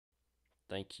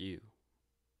thank you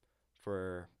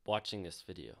for watching this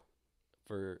video,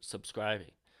 for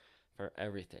subscribing, for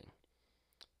everything.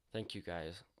 Thank you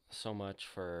guys so much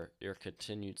for your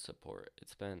continued support.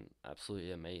 It's been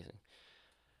absolutely amazing.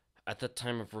 At the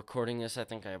time of recording this, I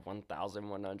think I have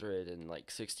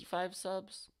 1,165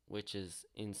 subs, which is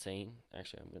insane.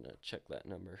 Actually, I'm gonna check that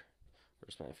number.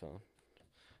 Where's my phone?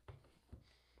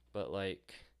 But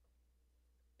like,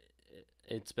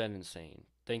 it's been insane.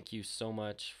 Thank you so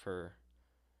much for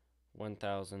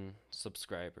 1,000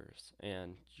 subscribers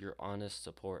and your honest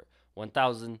support.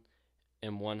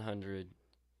 1,100,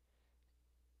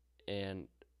 and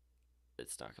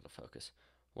it's not gonna focus.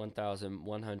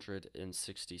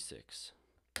 1,166.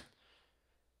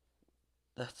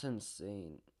 That's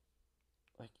insane.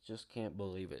 I just can't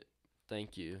believe it.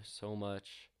 Thank you so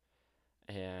much,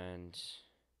 and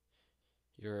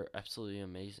you're absolutely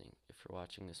amazing if you're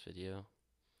watching this video.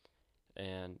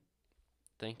 And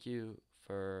thank you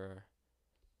for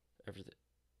everything.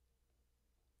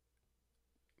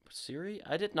 Siri,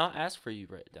 I did not ask for you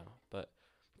right now, but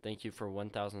thank you for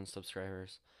 1,000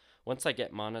 subscribers. Once I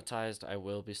get monetized, I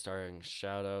will be starting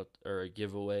shout out or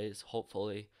giveaways,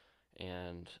 hopefully,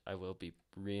 and I will be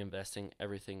reinvesting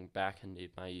everything back into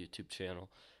my YouTube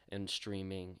channel and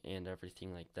streaming and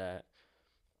everything like that.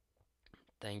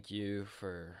 Thank you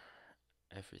for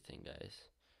everything, guys.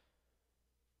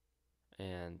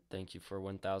 And thank you for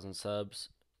 1,000 subs.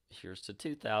 Here's to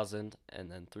 2,000, and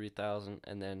then 3,000,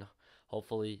 and then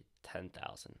hopefully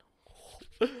 10,000.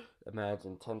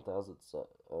 Imagine 10,000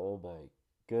 subs. Oh my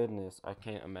goodness, I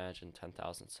can't imagine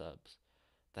 10,000 subs.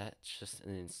 That's just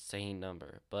an insane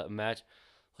number. But imagine,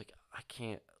 like, I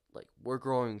can't, like, we're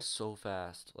growing so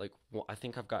fast. Like, I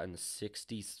think I've gotten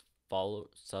 60 follow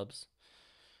subs.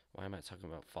 Why am I talking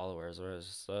about followers or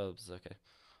subs? Okay.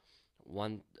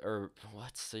 One, or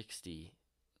what, 60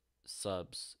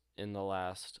 subs in the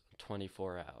last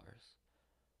 24 hours.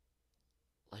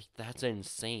 Like, that's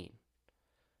insane.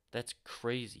 That's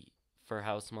crazy for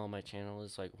how small my channel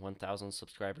is. Like 1,000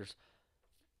 subscribers,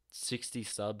 60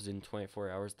 subs in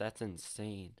 24 hours. That's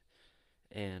insane.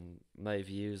 And my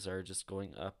views are just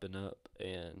going up and up.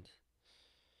 And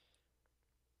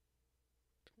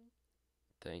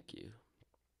thank you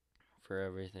for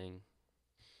everything.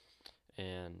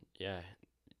 And yeah,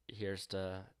 here's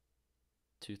to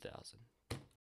 2,000.